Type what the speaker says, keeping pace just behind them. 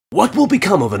What will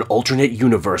become of an alternate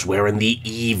universe wherein the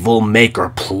evil Maker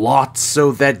plots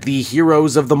so that the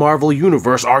heroes of the Marvel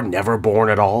Universe are never born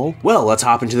at all? Well, let's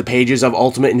hop into the pages of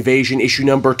Ultimate Invasion issue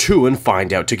number 2 and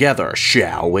find out together,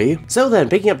 shall we? So then,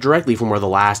 picking up directly from where the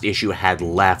last issue had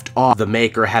left off, the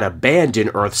Maker had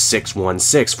abandoned Earth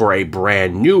 616 for a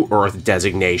brand new Earth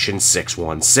designation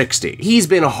 6160. He's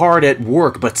been hard at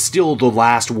work, but still the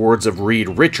last words of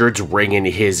Reed Richards ring in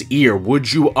his ear.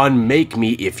 Would you unmake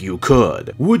me if you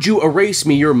could? Would you erase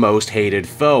me, your most hated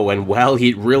foe? And well,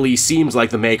 it really seems like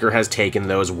the Maker has taken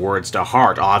those words to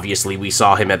heart. Obviously, we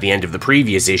saw him at the end of the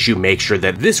previous issue make sure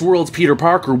that this world's Peter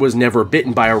Parker was never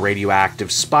bitten by a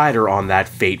radioactive spider on that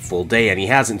fateful day, and he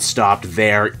hasn't stopped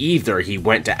there either. He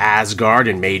went to Asgard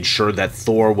and made sure that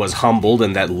Thor was humbled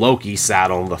and that Loki sat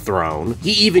on the throne.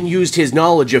 He even used his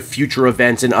knowledge of future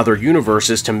events in other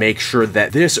universes to make sure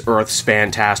that this Earth's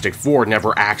Fantastic Four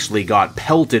never actually got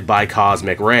pelted by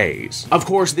cosmic rays. Of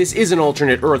course, this is an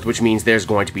alternate Earth, which means there's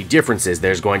going to be differences,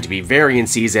 there's going to be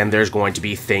variances, and there's going to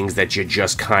be things that you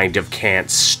just kind of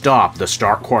can't stop. The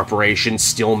Stark Corporation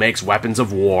still makes weapons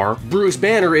of war, Bruce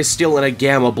Banner is still in a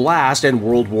gamma blast, and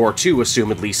World War II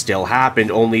assumedly still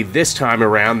happened, only this time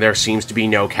around there seems to be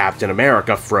no Captain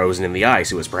America frozen in the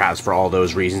ice. It was perhaps for all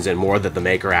those reasons and more that the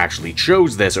Maker actually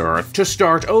chose this Earth to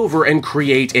start over and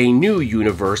create a new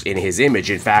universe in his image.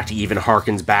 In fact, he even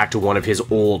harkens back to one of his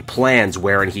old plans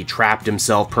wherein he trapped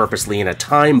himself purposely in a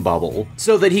time bubble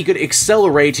so that he could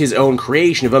accelerate his own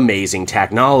creation of amazing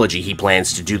technology. He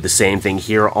plans to do the same thing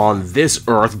here on this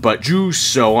Earth, but do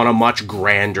so on a much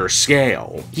grander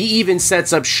scale. He even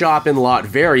sets up shop in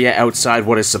Latveria outside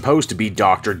what is supposed to be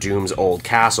Dr. Doom's old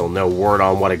castle. No word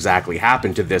on what exactly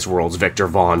happened to this world's Victor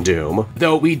Von Doom,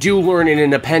 though we do learn in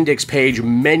an appendix page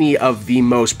many of the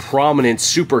most prominent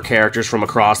super characters from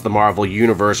across the Marvel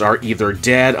Universe are either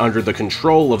dead under the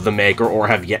control of the Maker or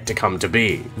have yet to come to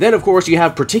be. Then of course you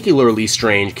have particularly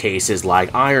strange cases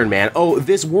like Iron Man. Oh,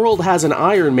 this world has an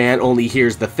Iron Man, only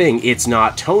here's the thing, it's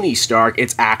not Tony Stark,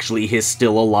 it's actually his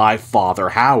still alive father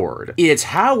Howard. It's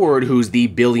Howard who's the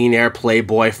billionaire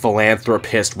playboy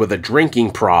philanthropist with a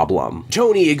drinking problem.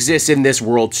 Tony exists in this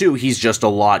world too, he's just a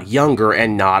lot younger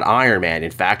and not Iron Man.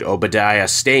 In fact, Obadiah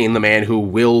Stane, the man who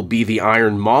will be the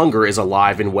Ironmonger, is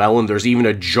alive and well, and there's even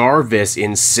a Jarvis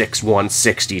in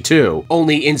 6162.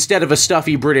 Only instead of a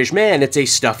stuffy British man, it's a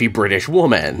stuffy British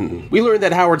woman. We learned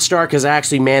that Howard Stark has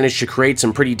actually managed to create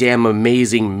some pretty damn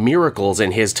amazing miracles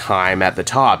in his time at the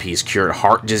top. He's cured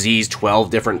heart disease, 12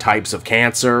 different types of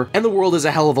cancer, and the world is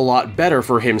a hell of a lot better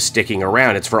for him sticking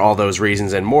around. It's for all those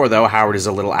reasons and more, though, Howard is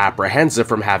a little apprehensive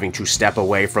from having to step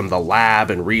away from the lab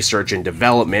and research and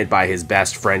development by his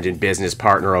best friend and business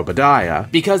partner Obadiah,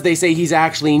 because they say he's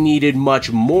actually needed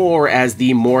much more as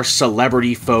the more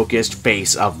celebrity-focused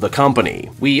face of the company.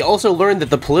 We also learned that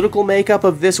the political makeup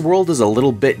of this world is a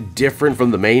little bit different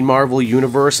from the main Marvel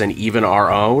Universe and even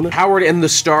our own. Howard and the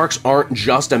Starks aren't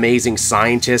just amazing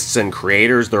scientists and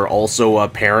creators, they're also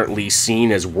apparently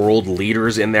seen as world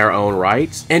leaders in their own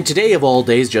right. And today of all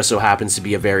days just so happens to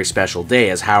be a very special day,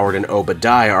 as Howard and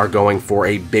Obadiah are going for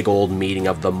a big old meeting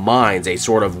of the minds, a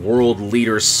sort of world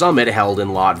leaders summit held in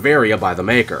Latveria by the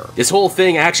Maker. This whole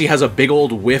thing actually has a big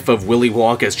old whiff of Willy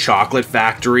Wonka's chocolate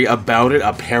factory about it.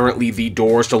 Apparently the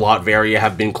doors to Latveria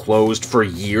have been closed for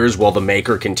years while the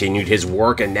Maker continued his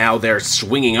work, and now they're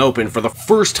swinging open for the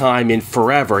first time in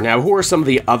forever. Now, who are some of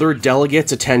the other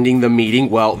delegates attending the meeting?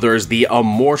 Well, there's the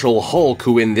immortal Hulk,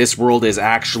 who in this world is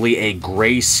actually a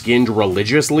gray-skinned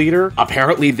religious leader.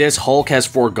 Apparently this Hulk has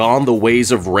foregone the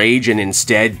ways of rage and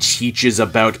instead teaches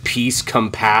about peace,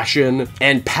 compassion,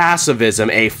 and pacifism,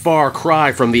 a far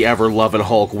cry from the ever-loving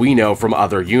Hulk we know from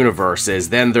other universes.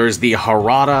 Then there's the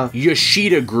Harada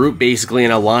Yoshida group, basically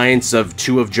an alliance of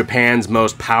two of Japan's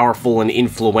most powerful and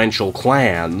influential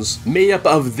clans, made up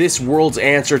of this world's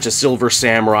answer to Silver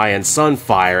Samurai and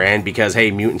Sunfire. And because,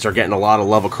 hey, mutants are getting a lot of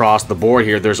love across the board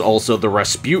here, there's also the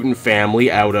Rasputin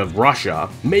family out of Russia,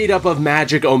 made up of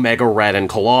Magic, Omega Red, and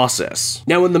Colossus.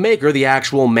 Now in the Maker, the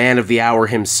actual man of the hour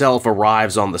himself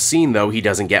arrives on the scene, though he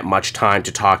doesn't get much time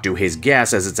to talk to his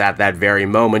guests, as it's at that very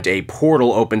moment a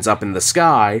portal opens up in the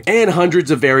sky, and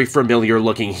hundreds of very familiar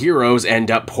looking heroes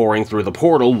end up pouring through the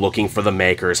portal looking for the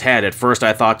Maker's head. At first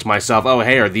I thought to myself, oh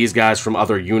hey, are these guys from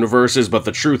other universes? But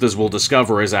the truth, as we'll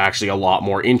discover, is actually a lot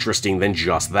more interesting than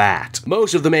just that.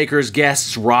 Most of the Maker's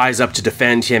guests rise up to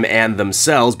defend him and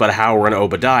themselves, but Howard and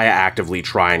Obadiah actively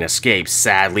try and escape.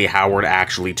 Sadly, Howard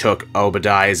actually took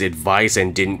Obadiah's advice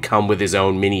and didn't come with his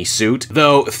own mini suit,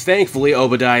 though thankfully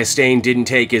Obadiah Stane didn't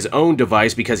take his own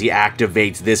device because he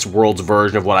activates this world's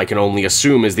version of what I can only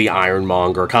assume is the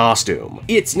Ironmonger costume.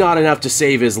 It's not enough to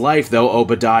save his life, though.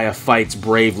 Obadiah fights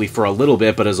bravely briefly for a little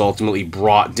bit, but is ultimately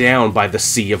brought down by the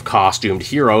sea of costumed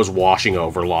heroes washing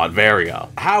over Latveria.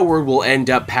 Howard will end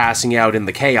up passing out in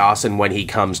the chaos, and when he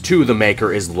comes to, the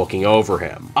Maker is looking over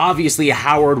him. Obviously,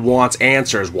 Howard wants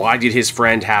answers. Why did his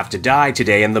friend have to die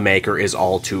today? And the Maker is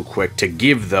all too quick to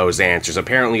give those answers.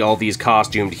 Apparently, all these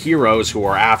costumed heroes who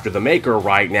are after the Maker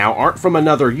right now aren't from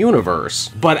another universe,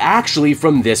 but actually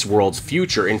from this world's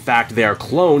future. In fact, they're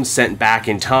clones sent back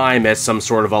in time as some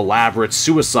sort of elaborate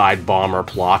suicide bomber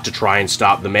plot to try and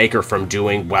stop the Maker from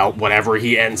doing, well, whatever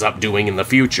he ends up doing in the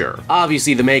future.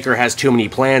 Obviously, the Maker has too many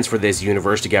plans for this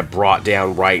universe to get brought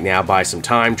down right now by some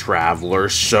time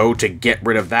travelers, so to get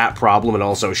rid of that problem and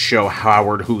also show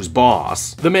Howard who's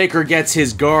boss, the Maker gets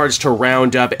his guards to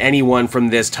round up anyone from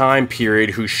this time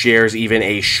period who shares even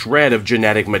a shred of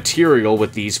genetic material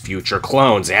with these future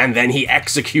clones, and then he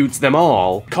executes them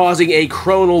all, causing a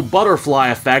chronal butterfly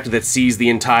effect that sees the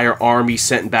entire army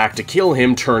sent back to kill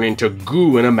him turn into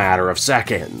goo in a matter of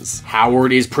seconds.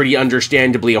 Howard is pretty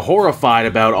understandably horrified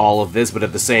about all of this, but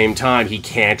at the same time, he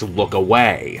can't look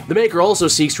away. The Maker also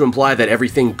seeks to imply that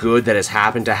everything good that has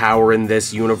happened to Howard in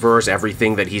this universe,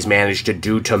 everything that he's managed to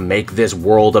do to make this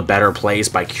world a better place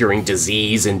by curing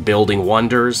disease and building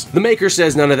wonders, the Maker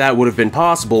says none of that would have been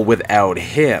possible without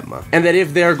him, and that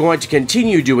if they're going to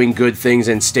continue doing good things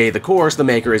and stay the course, the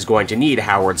Maker is going to need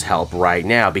Howard's help right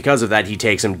now. Because of that, he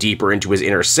takes him deeper into his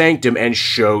inner sanctum and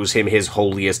shows him his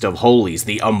holiest of holies,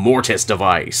 the Immortus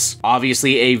device.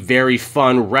 Obviously a very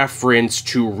fun reference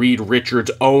to Reed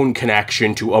Richards' own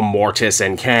connection to Immortus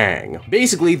and Kang.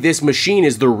 Basically, this machine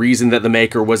is the reason that the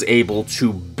Maker was able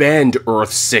to bend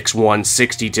Earth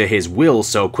 6160 to his will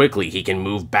so quickly. He can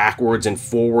move backwards and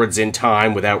forwards in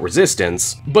time without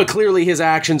resistance, but clearly his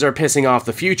actions are pissing off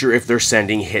the future if they're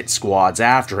sending hit squads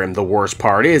after him. The worst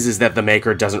part is that the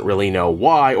Maker doesn't really know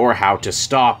why or how to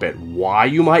stop it. Why,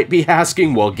 you might be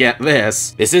asking? Well, get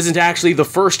this. This isn't actually the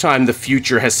first time the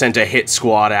future has sent a hit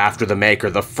squad after the Maker.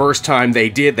 The first time they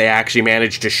did, they actually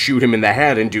managed to shoot him in the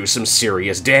head and do some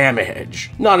serious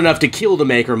damage. Not enough to kill the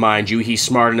Maker, mind you. He's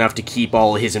smart enough to keep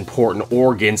all his important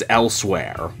organs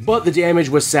elsewhere. But the damage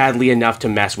was sadly enough to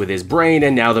mess with his brain,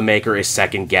 and now the Maker is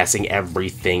second-guessing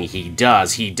everything he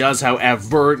does. He does,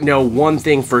 however, know one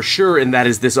thing for sure, and that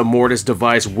is this Immortus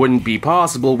device wouldn't be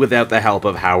possible without the help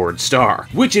of Howard Stark,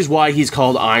 which is why he's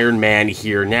called Iron Man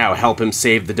here now. Help him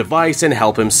save the device and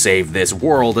help him save this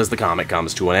world as the comic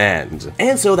comes to an end.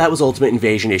 And so that was Ultimate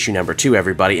Invasion issue number 2,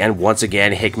 everybody, and once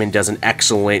again, Hickman does an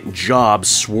excellent job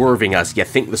swerving us. You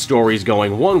think the story's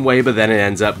going one way, but then it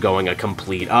ends up going a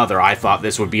complete other. I thought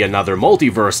this would be another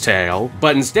multiverse tale,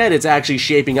 but instead it's actually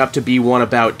shaping up to be one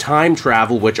about time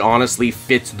travel, which honestly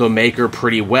fits the Maker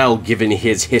pretty well given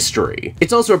his history.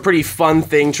 It's also a pretty fun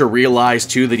thing to realize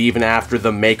too that even after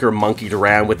the Maker monkeyed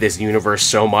around with this universe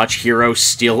so much, heroes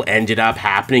still ended up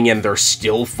happening and they're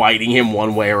still fighting him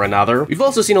one way or another. We've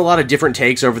also seen a lot of different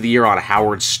takes over the year on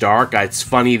Howard Stark. It's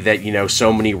funny that, you know,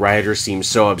 so many writers seem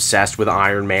so obsessed with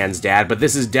Iron Man's dad, but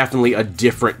this is definitely a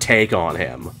different take on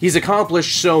him. He's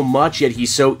accomplished so much, yet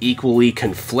he's so equally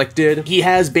conflicted. He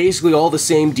has basically all the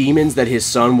same demons that his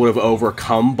son would have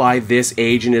overcome by this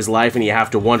age in his life, and you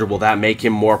have to wonder, will that make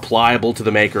him more pliable to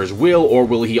the Maker's will, or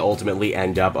will he ultimately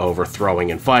end up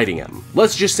overthrowing and fighting him?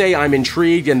 Let's just say I'm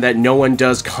intrigued, and that no one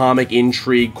does comic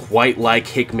intrigue quite like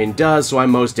Hickman does, so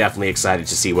I'm most definitely excited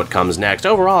to see what comes next.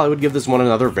 Overall, I would give this one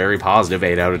another very positive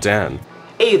 8 out of 10.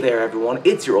 Hey there everyone,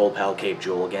 it's your old pal Cape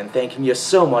Joel again, thanking you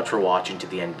so much for watching to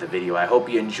the end of the video. I hope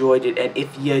you enjoyed it, and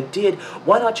if you did,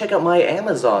 why not check out my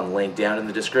Amazon link down in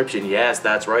the description. Yes,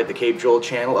 that's right, the Cape Joel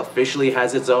channel officially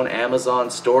has its own Amazon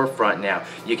storefront now.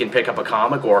 You can pick up a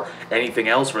comic or anything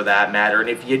else for that matter, and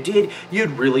if you did,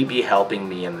 you'd really be helping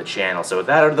me and the channel. So with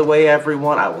that out of the way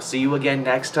everyone, I will see you again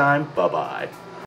next time. Bye-bye.